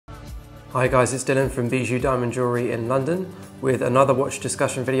Hi guys, it's Dylan from Bijou Diamond Jewellery in London with another watch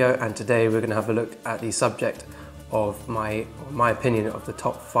discussion video, and today we're going to have a look at the subject of my opinion of the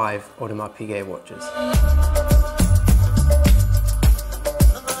top 5 Audemars Piguet watches.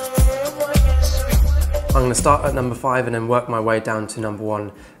 I'm going to start at number 5 and then work my way down to number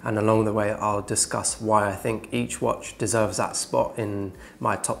 1, and along the way I'll discuss why I think each watch deserves that spot in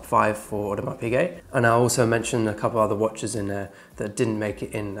my top 5 for Audemars Piguet, and I'll also mention a couple other watches in there that didn't make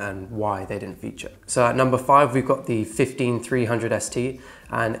it in and why they didn't feature. So at number 5 we've got the 15300 ST,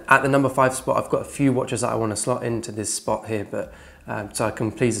 and at the number 5 spot I've got a few watches that I want to slot into this spot here, but so I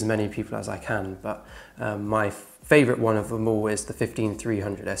can please as many people as I can, but my favourite one of them all is the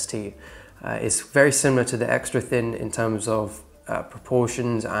 15300 ST. It's very similar to the extra thin in terms of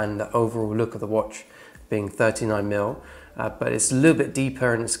proportions and the overall look of the watch being 39mm, but it's a little bit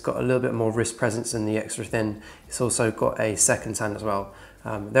deeper and it's got a little bit more wrist presence than the extra thin. It's also got a second hand as well.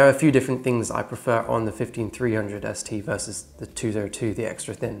 There are a few different things I prefer on the 15300 ST versus the 202, the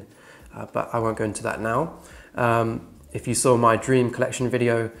extra thin, but I won't go into that now. If you saw my Dream Collection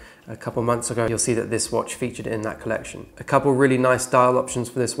video a couple months ago, you'll see that this watch featured in that collection. A couple really nice dial options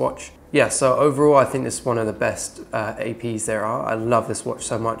for this watch. Yeah, so overall I think this is one of the best APs there are. I love this watch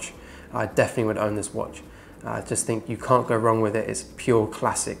so much. I definitely would own this watch. I just think you can't go wrong with it. It's pure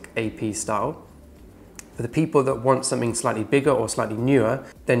classic AP style. For the people that want something slightly bigger or slightly newer,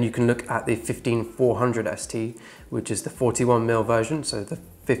 then you can look at the 15400 ST, which is the 41mm version. So the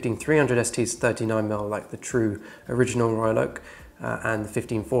 15300 ST is 39mm, like the true original Royal Oak, and the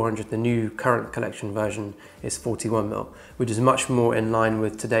 15400, the new current collection version, is 41mm, which is much more in line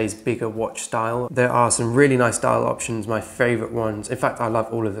with today's bigger watch style. There are some really nice dial options, my favorite ones. In fact, I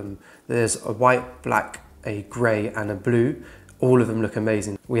love all of them. There's a white, black, a gray, and a blue. All of them look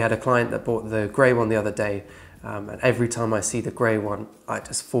amazing. We had a client that bought the grey one the other day, and every time I see the grey one, I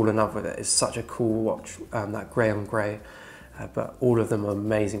just fall in love with it. It's such a cool watch, that grey on grey. But all of them are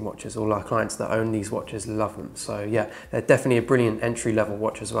amazing watches. All our clients that own these watches love them. So yeah, they're definitely a brilliant entry-level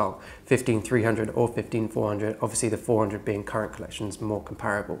watch as well. 15300 or 15400, obviously the 400 being current collections more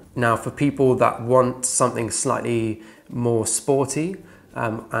comparable. Now for people that want something slightly more sporty,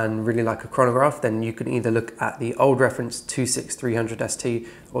 and really like a chronograph, then you can either look at the old reference 26300 ST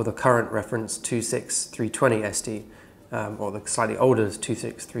or the current reference 26320 ST, or the slightly older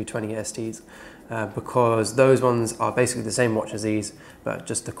 26320 STs, because those ones are basically the same watch as these, but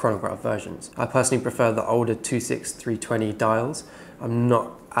just the chronograph versions. I personally prefer the older 26320 dials. I'm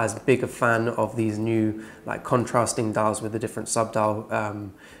not as big a fan of these new like contrasting dials with the different sub-dial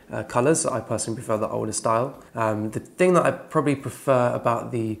colors. I personally prefer the older style. The thing that I probably prefer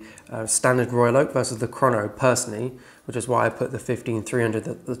about the standard Royal Oak versus the chrono personally, which is why I put the 15300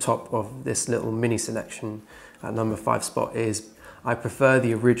 at the top of this little mini selection at number 5 spot, is I prefer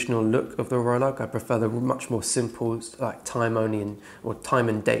the original look of the Royal Oak. I prefer the much more simple, like time only or time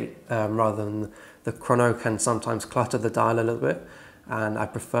and date, rather than the chrono can sometimes clutter the dial a little bit. And I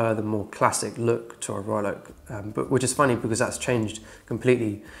prefer the more classic look to a Royal Oak, which is funny because that's changed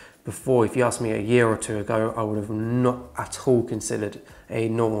completely. Before, if you asked me a year or two ago, I would have not at all considered a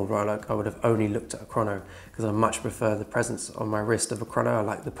normal Royal Oak. I would have only looked at a chrono because I much prefer the presence on my wrist of a chrono. I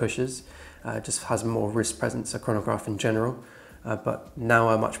like the pushes. It just has more wrist presence, a chronograph in general. But now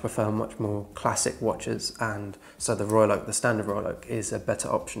I much prefer much more classic watches, and so the Royal Oak, the standard Royal Oak, is a better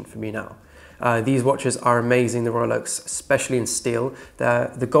option for me now. These watches are amazing, the Royal Oaks, especially in steel.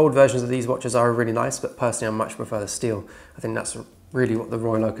 The gold versions of these watches are really nice, but personally I much prefer the steel. I think that's really what the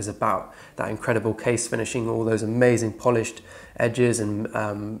Royal Oak is about, that incredible case finishing, all those amazing polished edges and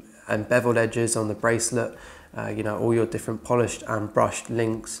beveled edges on the bracelet, you know, all your different polished and brushed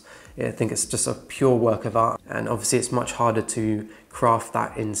links. Yeah, I think it's just a pure work of art, and obviously it's much harder to craft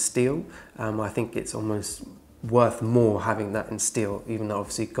that in steel. I think it's almost worth more having that in steel, even though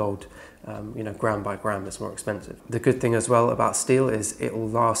obviously gold, you know, gram by gram is more expensive. The good thing as well about steel is it will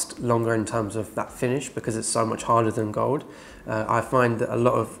last longer in terms of that finish because it's so much harder than gold. I find that a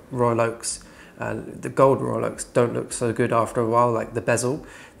lot of Royal Oaks, the gold Royal Oaks, don't look so good after a while, like the bezel.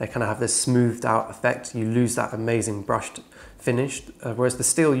 They kind of have this smoothed out effect. You lose that amazing brushed finish, whereas the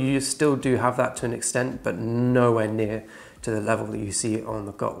steel, you still do have that to an extent, but nowhere near to the level that you see on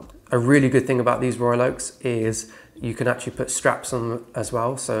the gold. A really good thing about these Royal Oaks is you can actually put straps on them as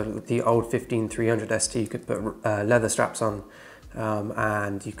well. So the old 15300 ST, you could put leather straps on,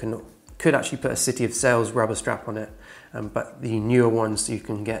 and you could actually put a City of Sails rubber strap on it. But the newer ones you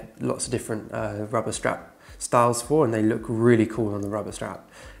can get lots of different rubber strap styles for, and they look really cool on the rubber strap.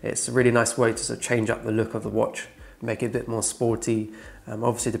 It's a really nice way to sort of change up the look of the watch, make it a bit more sporty.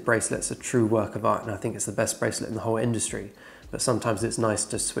 Obviously the bracelet's a true work of art, and I think it's the best bracelet in the whole industry. but sometimes it's nice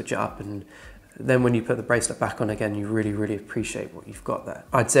to switch it up, and then when you put the bracelet back on again, you really appreciate what you've got there.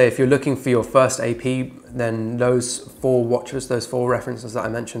 I'd say if you're looking for your first AP, then those 4 watches, those 4 references that I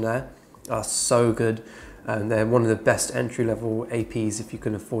mentioned there are so good. And they're one of the best entry-level APs if you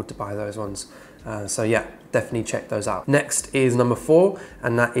can afford to buy those ones. So yeah, definitely check those out. Next is number 4,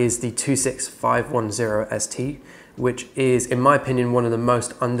 and that is the 26510 ST, which is, in my opinion, one of the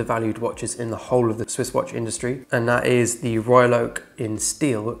most undervalued watches in the whole of the Swiss watch industry. And that is the Royal Oak in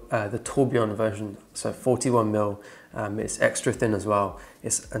steel, the tourbillon version, so 41mm. It's extra thin as well.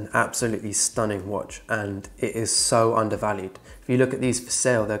 It's an absolutely stunning watch, and it is so undervalued. If you look at these for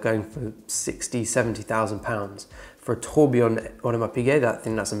sale, they're going for 60, 70,000 pounds. For a tourbillon Audemars Piguet,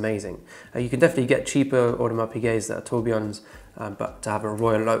 that's amazing. You can definitely get cheaper Audemars Piguets that are tourbillons, but to have a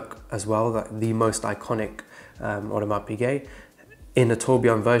Royal Oak as well, like the most iconic Audemars Piguet, in a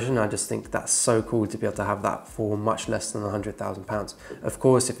tourbillon version, I just think that's so cool to be able to have that for much less than £100,000. Of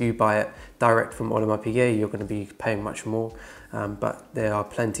course, if you buy it direct from Audemars Piguet, you're going to be paying much more, but there are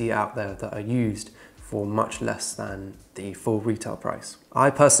plenty out there that are used for much less than the full retail price. I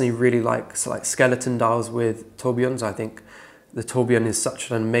personally really like skeleton dials with tourbillons. I think the tourbillon is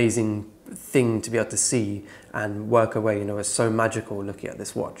such an amazing thing to be able to see and work away. You know, it's so magical looking at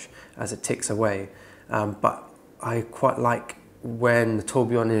this watch as it ticks away. But I quite like when the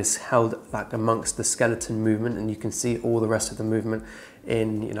tourbillon is held like amongst the skeleton movement, and you can see all the rest of the movement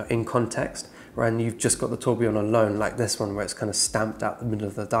in context, when you've just got the tourbillon alone, like this one where it's kind of stamped out the middle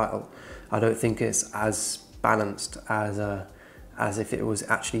of the dial. I don't think it's as balanced as if it was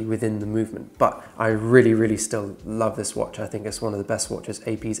actually within the movement, but I really still love this watch. I think it's one of the best watches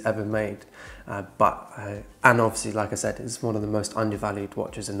AP's ever made, and obviously, like I said, it's one of the most undervalued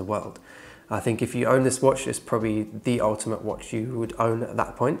watches in the world. I think if you own this watch, it's probably the ultimate watch you would own at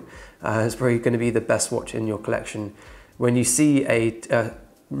that point. It's probably going to be the best watch in your collection. When you see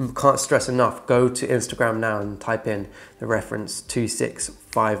can't stress enough, go to Instagram now and type in the reference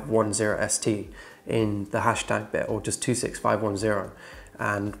 26510 ST in the hashtag bit, or just 26510,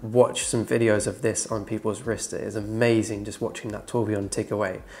 and watch some videos of this on people's wrists. It is amazing just watching that tourbillon tick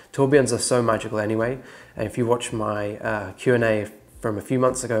away. Tourbillons are so magical anyway, and if you watch my Q&A from a few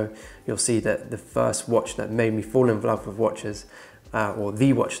months ago, you'll see that the first watch that made me fall in love with watches, or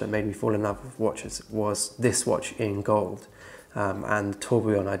the watch that made me fall in love with watches, was this watch in gold. And the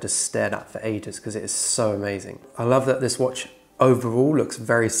tourbillon I just stared at for ages because it is so amazing. I love that this watch overall looks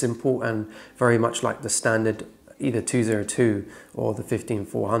very simple and very much like the standard either 202 or the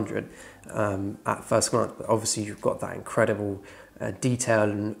 15400 at first glance, but obviously you've got that incredible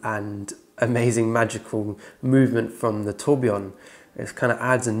detail and amazing magical movement from the tourbillon. It kind of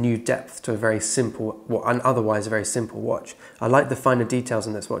adds a new depth to a very simple, otherwise a very simple watch. I like the finer details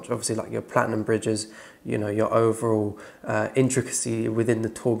in this watch, obviously like your platinum bridges, your overall intricacy within the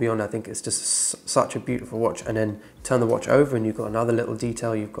tourbillon. I think it's just such a beautiful watch. And then turn the watch over and you've got another little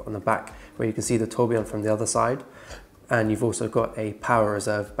detail you've got on the back where you can see the tourbillon from the other side. And you've also got a power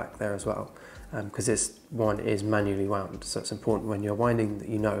reserve back there as well, because this one is manually wound. So it's important when you're winding that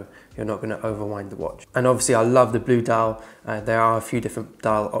you're not going to overwind the watch. And obviously I love the blue dial. There are a few different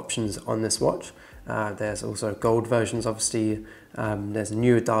dial options on this watch. There's also gold versions, obviously. There's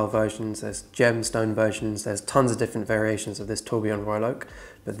newer dial versions, there's gemstone versions, there's tons of different variations of this tourbillon Royal Oak,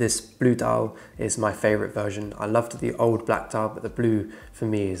 but this blue dial is my favorite version. I loved the old black dial, but the blue for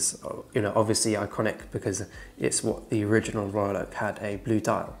me is, obviously iconic because it's what the original Royal Oak had, a blue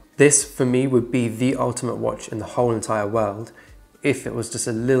dial. This for me would be the ultimate watch in the whole entire world if it was just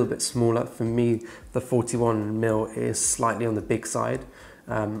a little bit smaller. For me, the 41mm is slightly on the big side.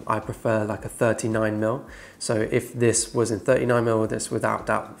 I prefer like a 39mm. So if this was in 39mm, this without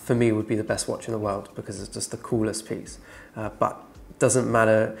doubt for me would be the best watch in the world because it's just the coolest piece. But it doesn't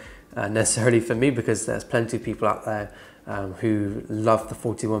matter necessarily for me because there's plenty of people out there who love the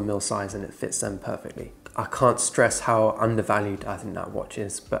 41mm size and it fits them perfectly. I can't stress how undervalued I think that watch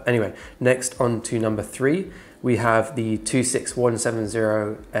is. But anyway, next on to number 3, we have the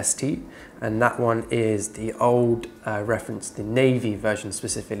 26170 ST, and that one is the old reference, the navy version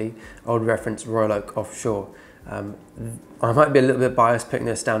specifically, old reference Royal Oak Offshore. I might be a little bit biased putting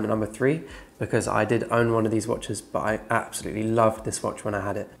this down to number 3 because I did own one of these watches, but I absolutely loved this watch when I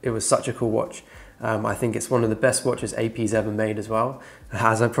had it. It was such a cool watch. I think it's one of the best watches AP's ever made as well,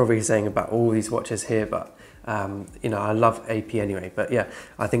 as I'm probably saying about all these watches here, but I love AP anyway. But yeah,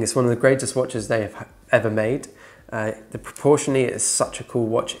 I think it's one of the greatest watches they have ever made. Proportionally, it's such a cool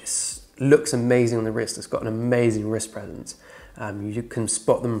watch. It looks amazing on the wrist. It's got an amazing wrist presence. You can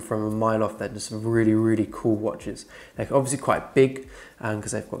spot them from a mile off. They're just really, really cool watches. They're obviously quite big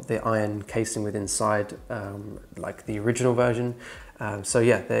because they've got the iron casing with inside, like the original version. So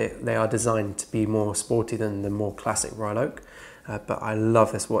yeah, they are designed to be more sporty than the more classic Royal Oak. But I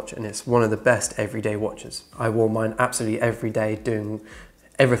love this watch, and it's one of the best everyday watches. I wore mine absolutely every day doing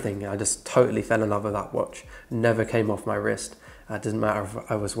everything. I just totally fell in love with that watch. Never came off my wrist. It doesn't matter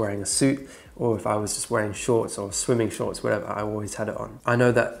if I was wearing a suit or if I was just wearing shorts or swimming shorts, whatever, I always had it on. I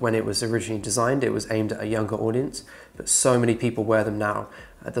know that when it was originally designed, it was aimed at a younger audience, but so many people wear them now.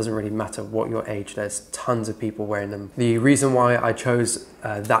 It doesn't really matter what your age, there's tons of people wearing them. The reason why I chose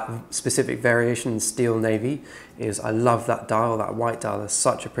that specific variation, steel navy, is I love that dial, that white dial. It's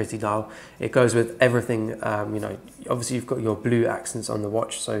such a pretty dial. It goes with everything, you know, obviously you've got your blue accents on the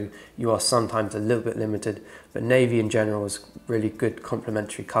watch, so you are sometimes a little bit limited, but navy in general is really good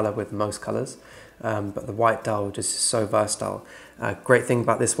complementary color with most colors. But the white dial just is so versatile. Great thing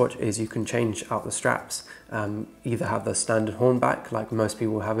about this watch is you can change out the straps. Either have the standard hornback like most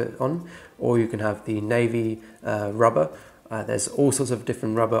people have it on, or you can have the navy rubber. There's all sorts of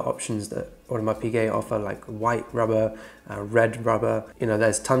different rubber options that Audemars Piguet offer, like white rubber, red rubber. You know,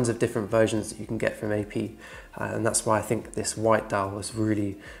 there's tons of different versions that you can get from AP. And that's why I think this white dial was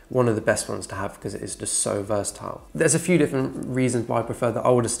really one of the best ones to have, because it is just so versatile. There's a few different reasons why I prefer the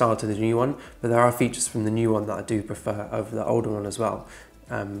older style to the new one, but there are features from the new one that I do prefer over the older one as well.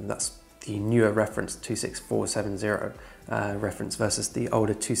 That's the newer reference 26470 reference versus the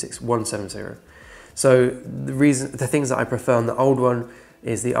older 26170. So the things that I prefer on the old one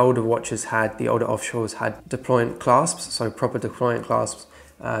is the older watches had, the older offshores had deployant clasps, so proper deployant clasps,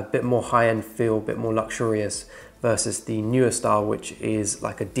 a bit more high-end feel, a bit more luxurious, versus the newer style, which is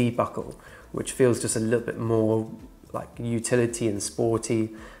like a D-buckle, which feels just a little bit more like utility and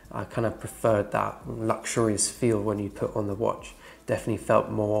sporty. I kind of preferred that luxurious feel when you put on the watch. Definitely felt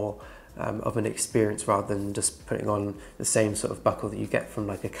more of an experience rather than just putting on the same sort of buckle that you get from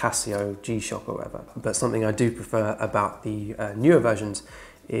like a Casio G-Shock or whatever. But something I do prefer about the newer versions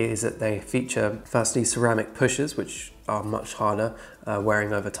is that they feature firstly ceramic pushers, which are much harder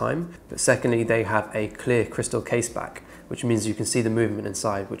wearing over time, but secondly they have a clear crystal case back, which means you can see the movement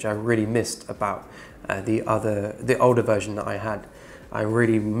inside, which I really missed about the older version that I had. I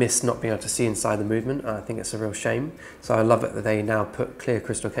really miss not being able to see inside the movement, and I think it's a real shame. So I love it that they now put clear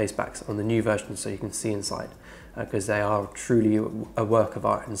crystal case backs on the new version so you can see inside, because they are truly a work of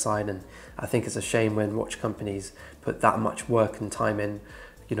art inside, and I think it's a shame when watch companies put that much work and time in,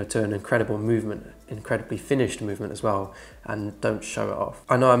 you know, to an incredible movement, incredibly finished movement as well, and don't show it off.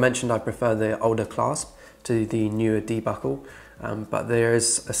 I know I mentioned I prefer the older clasp to the newer D-buckle, but there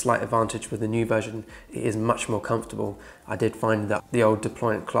is a slight advantage with the new version. It is much more comfortable. I did find that the old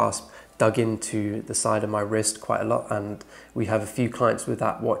deployant clasp dug into the side of my wrist quite a lot, and we have a few clients with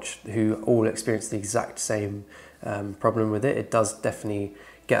that watch who all experience the exact same problem with it. It does definitely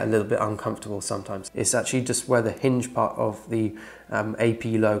get a little bit uncomfortable sometimes. It's actually just where the hinge part of the AP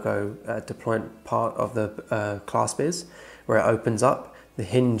logo deployant part of the clasp is, where it opens up. The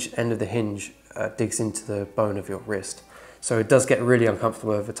hinge, end of the hinge digs into the bone of your wrist. So it does get really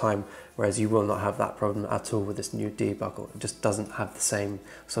uncomfortable over time, whereas you will not have that problem at all with this new D-buckle. It just doesn't have the same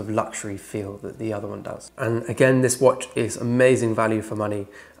sort of luxury feel that the other one does. And again, this watch is amazing value for money.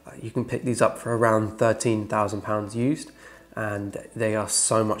 You can pick these up for around £13,000 used, and they are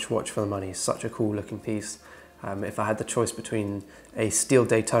so much watch for the money. Such a cool looking piece. If I had the choice between a steel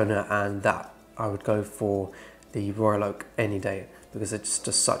Daytona and that, I would go for the Royal Oak any day, because it's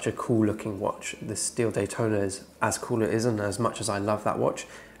just such a cool looking watch. The steel Daytona is as cool as it is, and as much as I love that watch,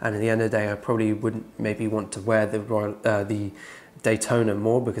 and at the end of the day I probably wouldn't maybe want to wear the Daytona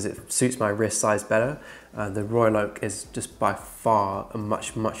more because it suits my wrist size better. The Royal Oak is just by far a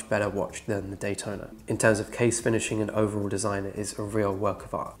much better watch than the Daytona. In terms of case finishing and overall design, it is a real work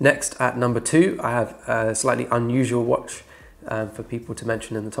of art. Next, at number 2, I have a slightly unusual watch for people to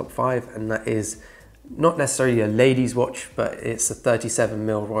mention in the top 5, and that is not necessarily a ladies watch, but it's a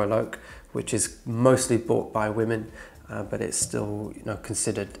 37mm Royal Oak, which is mostly bought by women, but it's still, you know,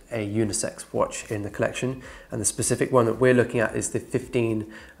 considered a unisex watch in the collection. And the specific one that we're looking at is the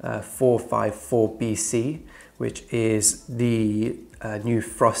 15454 BC, which is the new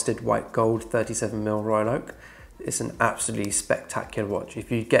frosted white gold 37mm Royal Oak. It's an absolutely spectacular watch.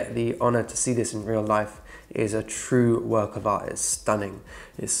 If you get the honor to see this in real life, it is a true work of art. It's stunning.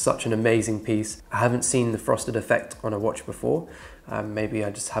 It's such an amazing piece. I haven't seen the frosted effect on a watch before. Maybe I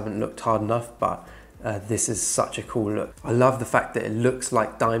just haven't looked hard enough, but this is such a cool look. I love the fact that it looks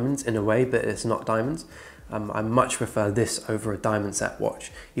like diamonds in a way, but it's not diamonds. I much prefer this over a diamond set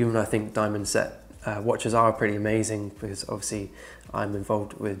watch, even though I think diamond set watches are pretty amazing because obviously I'm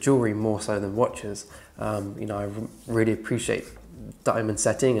involved with jewellery more so than watches. You know, I really appreciate diamond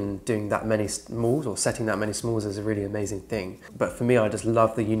setting, and doing that many smalls or setting that many smalls is a really amazing thing. But for me, I just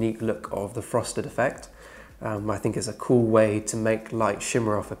love the unique look of the frosted effect. I think it's a cool way to make light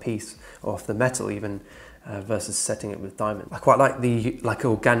shimmer off a piece, or off the metal even, versus setting it with diamond. I quite like the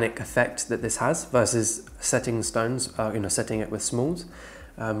organic effect that this has versus setting stones, you know, setting it with smalls.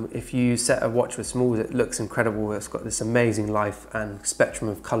 If you set a watch with smalls, it looks incredible. It's got this amazing life and spectrum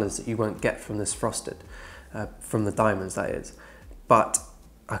of colours that you won't get from this frosted, from the diamonds that is. But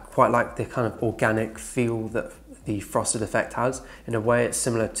I quite like the kind of organic feel that the frosted effect has. In a way, it's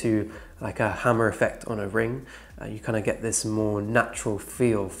similar to like a hammer effect on a ring. You kind of get this more natural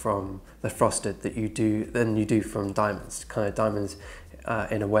feel from the frosted than you do from diamonds. Kind of diamonds,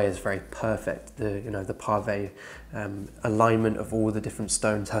 in a way, is very perfect. The pave alignment of all the different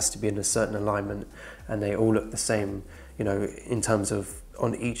stones has to be in a certain alignment, and they all look the same, you know, in terms of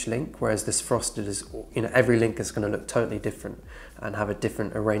on each link, whereas this frosted is, you know, every link is going to look totally different and have a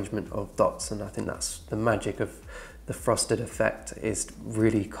different arrangement of dots. And I think that's the magic of the frosted effect, is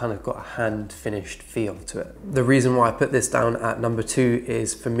really kind of got a hand finished feel to it. The reason why I put this down at number 2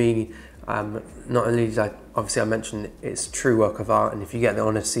 is, for me, not only did I mentioned it's true work of art, and if you get the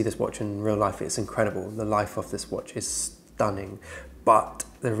honour to see this watch in real life, it's incredible. The life of this watch is stunning. But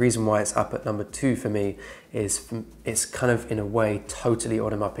the reason why it's up at number 2 for me is it's kind of, in a way, totally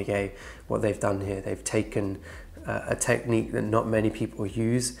Audemars Piguet. What they've done here, they've taken a technique that not many people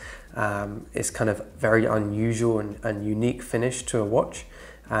use. It's kind of very unusual and unique finish to a watch,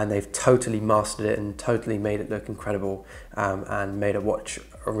 and they've totally mastered it and totally made it look incredible, and made a watch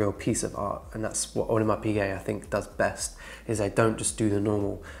a real piece of art. And that's what Audemars Piguet, I think, does best, is they don't just do the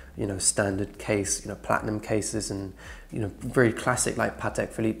normal, you know, standard case, you know, platinum cases, and, you know, very classic like Patek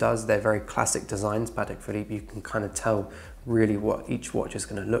Philippe does. They're very classic designs. Patek Philippe, you can kind of tell really what each watch is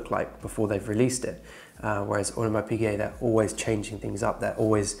going to look like before they've released it. Whereas Audemars Piguet, they're always changing things up. They're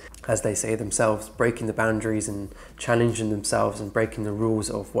always, as they say themselves, breaking the boundaries and challenging themselves and breaking the rules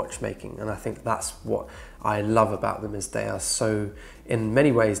of watchmaking. And I think that's what I love about them, is they are so, in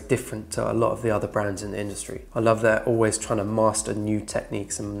many ways, different to a lot of the other brands in the industry. I love they're always trying to master new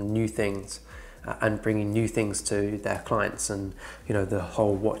techniques and new things, and bringing new things to their clients and, you know, the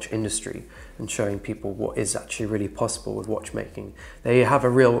whole watch industry, and showing people what is actually really possible with watchmaking. They have a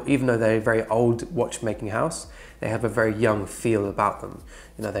real, even though they're a very old watchmaking house, they have a very young feel about them.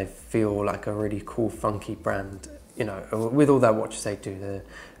 You know, they feel like a really cool, funky brand. You know, with all their watches they do,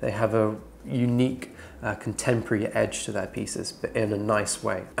 they have a unique, contemporary edge to their pieces, but in a nice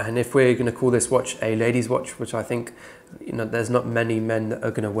way. And if we're going to call this watch a ladies' watch, which I think, you know, there's not many men that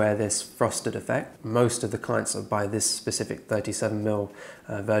are going to wear this frosted effect. Most of the clients that buy this specific 37mm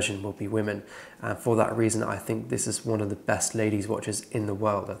version will be women. And for that reason, I think this is one of the best ladies' watches in the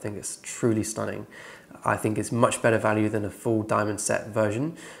world. I think it's truly stunning. I think it's much better value than a full diamond set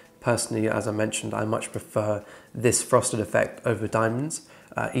version. Personally, as I mentioned, I much prefer this frosted effect over diamonds,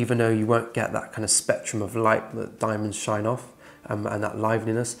 even though you won't get that kind of spectrum of light that diamonds shine off, and that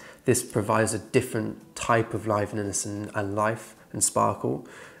liveliness. This provides a different type of liveliness and life and sparkle.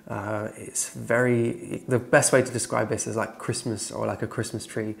 The best way to describe this is like Christmas, or like a Christmas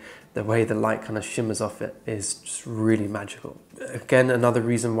tree. The way the light kind of shimmers off it is just really magical. Again, another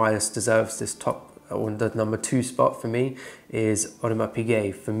reason why this deserves this top, or the number 2 spot for me, is Audemars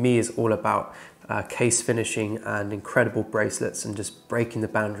Piguet. For me, is all about case finishing and incredible bracelets, and just breaking the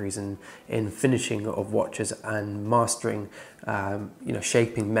boundaries in finishing of watches, and mastering, you know,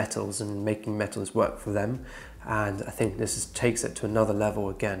 shaping metals and making metals work for them. And I think this takes it to another level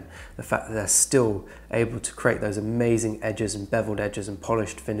again. The fact that they're still able to create those amazing edges and beveled edges and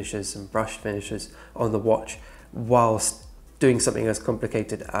polished finishes and brushed finishes on the watch, whilst doing something as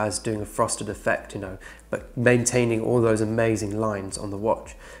complicated as doing a frosted effect, you know, but maintaining all those amazing lines on the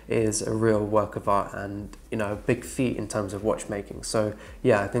watch, is a real work of art, and, you know, a big feat in terms of watchmaking. So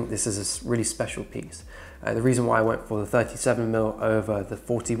yeah, I think this is a really special piece. The reason why I went for the 37mm over the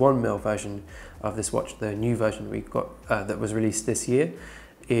 41mm version of this watch, the new version we got that was released this year,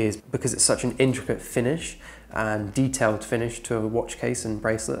 is because it's such an intricate finish and detailed finish to a watch case and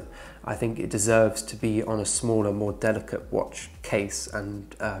bracelet. I think it deserves to be on a smaller, more delicate watch case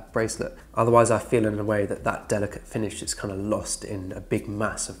and bracelet. Otherwise, I feel in a way that that delicate finish is kind of lost in a big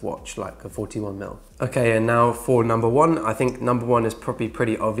massive watch like a 41mm. Okay, and now for number 1. I think number 1 is probably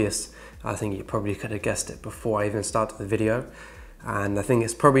pretty obvious. I think you probably could have guessed it before I even started the video. And I think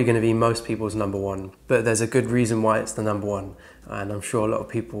it's probably going to be most people's number 1, but there's a good reason why it's the number 1. And I'm sure a lot of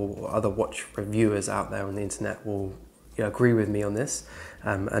people, or other watch reviewers out there on the internet, will, you know, agree with me on this.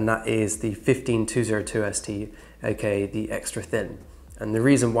 and that is the 15202 ST, aka the extra thin. And the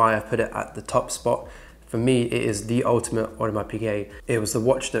reason why I put it at the top spot, for me, it is the ultimate Audemars Piguet. It was the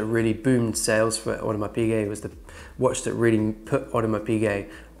watch that really boomed sales for Audemars Piguet. It was the watch that really put Audemars Piguet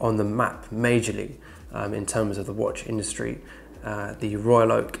on the map majorly in terms of the watch industry. The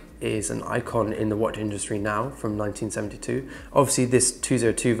Royal Oak is an icon in the watch industry now from 1972. Obviously this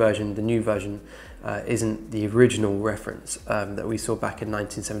 202 version, the new version, isn't the original reference that we saw back in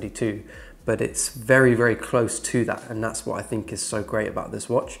 1972, but it's very, very close to that, and that's what I think is so great about this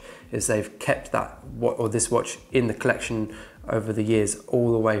watch, is they've kept that, or this watch, in the collection over the years,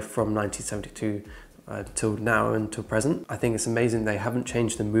 all the way from 1972 till now, until present. I think it's amazing they haven't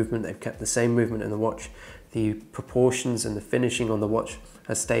changed the movement, they've kept the same movement in the watch. The proportions and the finishing on the watch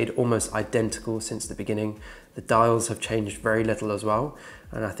has stayed almost identical since the beginning. The dials have changed very little as well,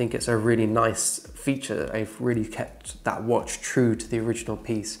 and I think it's a really nice feature that they've really kept that watch true to the original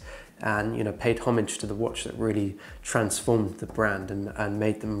piece, and paid homage to the watch that really transformed the brand and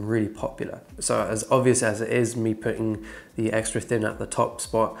made them really popular. So as obvious as it is me putting the extra thin at the top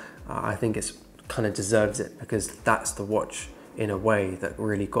spot, I think it's kind of deserves it, because that's the watch in a way that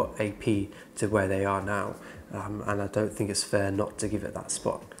really got AP to where they are now, and I don't think it's fair not to give it that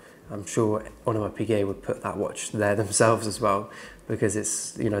spot. I'm sure Audemars Piguet would put that watch there themselves as well, because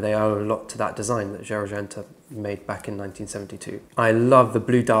it's, they owe a lot to that design that Gerald made back in 1972. I love the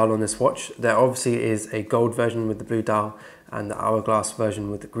blue dial on this watch. There obviously is a gold version with the blue dial and the hourglass version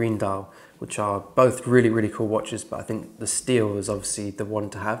with the green dial, which are both really, really cool watches, but I think the steel is obviously the one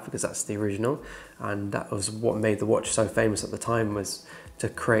to have, because that's the original, and that was what made the watch so famous at the time, was to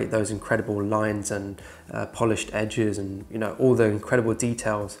create those incredible lines and polished edges, and all the incredible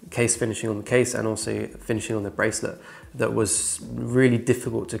details, case finishing on the case and also finishing on the bracelet, that was really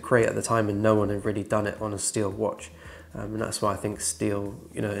difficult to create at the time, and no one had really done it on a steel watch. And that's why I think steel,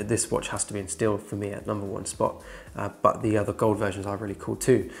 this watch has to be in steel for me at #1 spot, but the other gold versions are really cool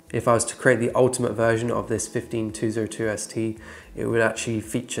too. If I was to create the ultimate version of this 15202 ST, it would actually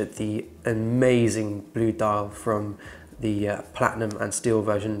feature the amazing blue dial from the platinum and steel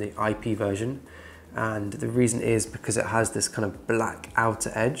version, the IP version. And the reason is because it has this kind of black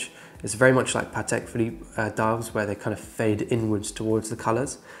outer edge. It's very much like Patek Philippe dials, where they kind of fade inwards towards the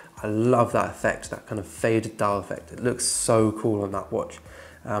colors. I love that effect, that kind of faded dial effect. It looks so cool on that watch.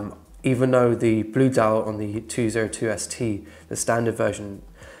 Even though the blue dial on the 202 ST, the standard version,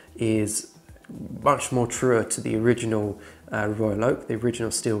 is much more truer to the original Royal Oak, the original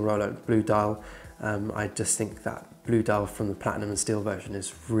steel Royal Oak blue dial, I just think that blue dial from the platinum and steel version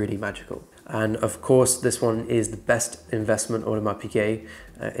is really magical. And of course, this one is the best investment Audemars Piguet.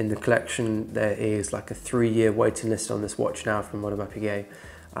 In the collection, there is like a 3-year waiting list on this watch now from Audemars Piguet,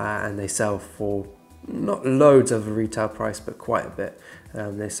 and they sell for not loads of a retail price, but quite a bit.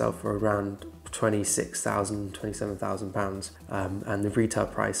 They sell for around £26,000, £27,000, and the retail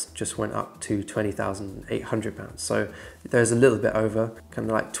price just went up to £20,800. So there's a little bit over, kind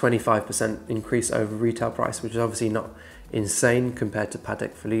of like 25% increase over retail price, which is obviously not insane compared to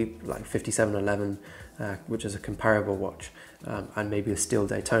Patek Philippe, like 5711, which is a comparable watch, and maybe a steel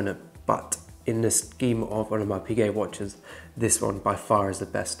Daytona. But in the scheme of Audemars Piguet watches, this one by far is the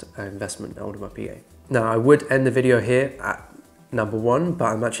best investment in Audemars Piguet. Now, I would end the video here at #1, but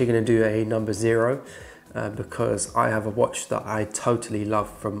I'm actually going to do a #0 because I have a watch that I totally love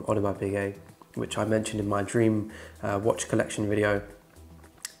from Audemars Piguet, which I mentioned in my dream watch collection video.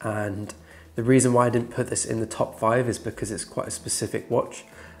 And the reason why I didn't put this in the top 5 is because it's quite a specific watch,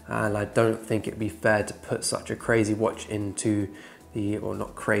 and I don't think it'd be fair to put such a crazy watch into the, or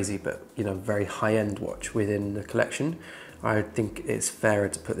not crazy, but very high-end watch within the collection. I think it's fairer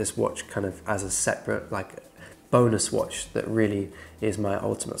to put this watch kind of as a separate, like, bonus watch that really is my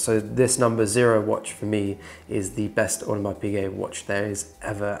ultimate. So this #0 watch for me is the best Audemars Piguet watch there is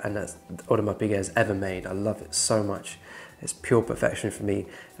ever, and that Audemars Piguet has ever made. I love it so much. It's pure perfection for me,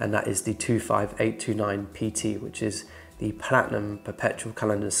 and that is the 25829 PT, which is the platinum perpetual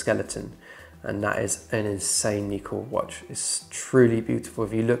calendar skeleton, and that is an insanely cool watch. It's truly beautiful.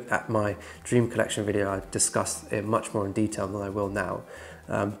 If you look at my dream collection video, I discussed it much more in detail than I will now,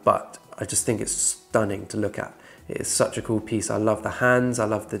 but I just think it's stunning to look at. It is such a cool piece. I love the hands, I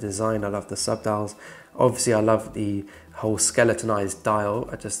love the design, I love the subdials. Obviously, I love the whole skeletonized dial.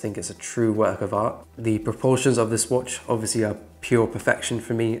 I just think it's a true work of art. The proportions of this watch obviously are pure perfection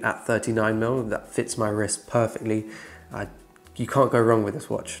for me at 39mm. That fits my wrist perfectly. You can't go wrong with this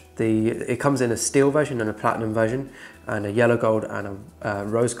watch. It comes in a steel version and a platinum version, and a yellow gold and a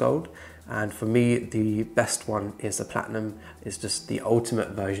rose gold. And for me, the best one is the platinum. It's just the ultimate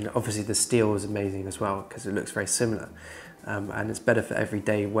version. Obviously, the steel is amazing as well because it looks very similar. and it's better for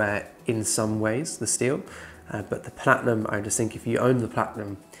everyday wear in some ways, the steel. But the platinum, I just think if you own the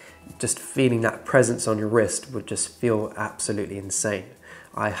platinum, just feeling that presence on your wrist would just feel absolutely insane.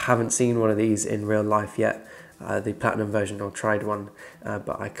 I haven't seen one of these in real life yet, the platinum version, or tried one,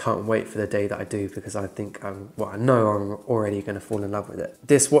 but I can't wait for the day that I do, because I think I know I'm already going to fall in love with it.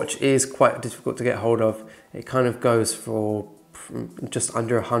 This watch is quite difficult to get hold of. It kind of goes for just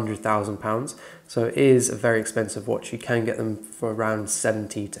under £100,000, so it is a very expensive watch. You can get them for around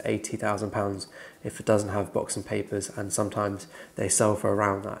 £70,000 to £80,000 if it doesn't have box and papers, and sometimes they sell for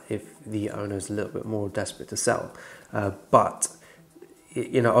around that if the owner's a little bit more desperate to sell. But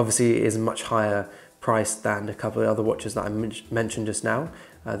you know, obviously it is much higher price than a couple of other watches that I mentioned just now,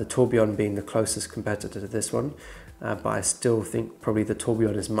 the Tourbillon being the closest competitor to this one, but I still think probably the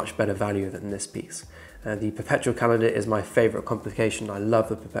Tourbillon is much better value than this piece. The perpetual calendar is my favourite complication. I love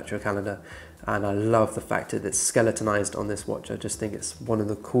the perpetual calendar, and I love the fact that it's skeletonized on this watch. I just think it's one of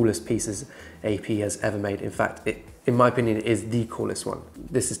the coolest pieces AP has ever made. In fact, in my opinion, it is the coolest one.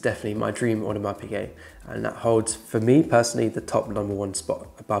 This is definitely my dream Audemars Piguet, and that holds, for me personally, the top #1 spot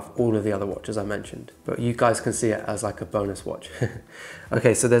above all of the other watches I mentioned. But you guys can see it as like a bonus watch.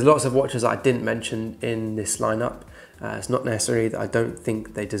 Okay, so there's lots of watches that I didn't mention in this lineup. It's not necessarily that I don't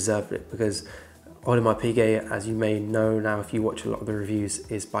think they deserve it, because Audemars Piguet, as you may know now if you watch a lot of the reviews,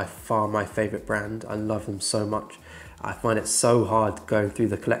 is by far my favourite brand. I love them so much. I find it so hard going through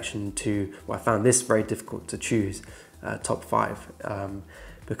the collection I found this very difficult to choose top 5,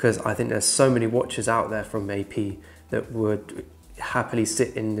 because I think there's so many watches out there from AP that would happily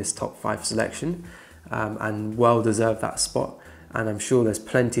sit in this top 5 selection, and well deserve that spot. And I'm sure there's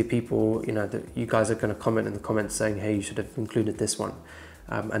plenty of people, you know, that you guys are going to comment in the comments saying, hey, you should have included this one.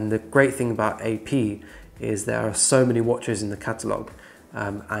 And the great thing about AP is there are so many watches in the catalogue,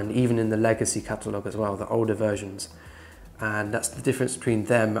 and even in the legacy catalogue as well, the older versions. And that's the difference between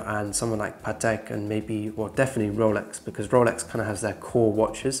them and someone like Patek and maybe, well, definitely Rolex, because Rolex kind of has their core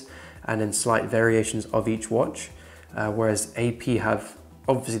watches and then slight variations of each watch, whereas AP have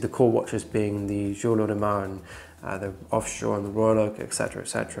obviously the core watches being the Jour Audemars and the Offshore and the Royal Oak, etc.,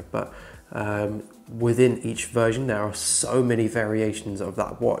 etc. But within each version there are so many variations of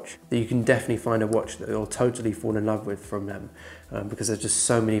that watch that you can definitely find a watch that you'll totally fall in love with from them, because there's just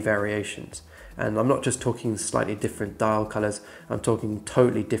so many variations. And I'm not just talking slightly different dial colors, I'm talking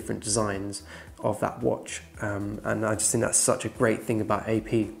totally different designs of that watch, and I just think that's such a great thing about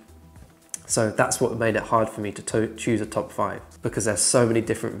AP. So that's what made it hard for me to choose a top 5, because there's so many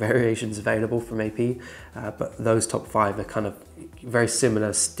different variations available from AP, but those top 5 are kind of very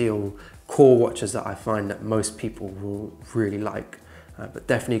similar steel core watches that I find that most people will really like. But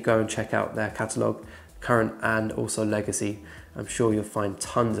definitely go and check out their catalogue, current and also legacy. I'm sure you'll find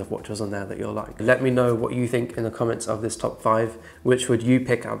tons of watches on there that you'll like. Let me know what you think in the comments of this top 5. Which would you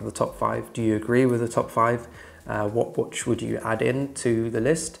pick out of the top 5? Do you agree with the top 5? What watch would you add in to the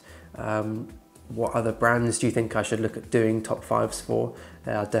list? What other brands do you think I should look at doing top 5s for?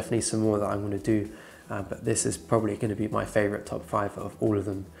 There are definitely some more that I'm going to do, but this is probably going to be my favourite top 5 of all of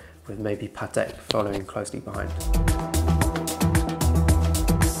them, with maybe Patek following closely behind.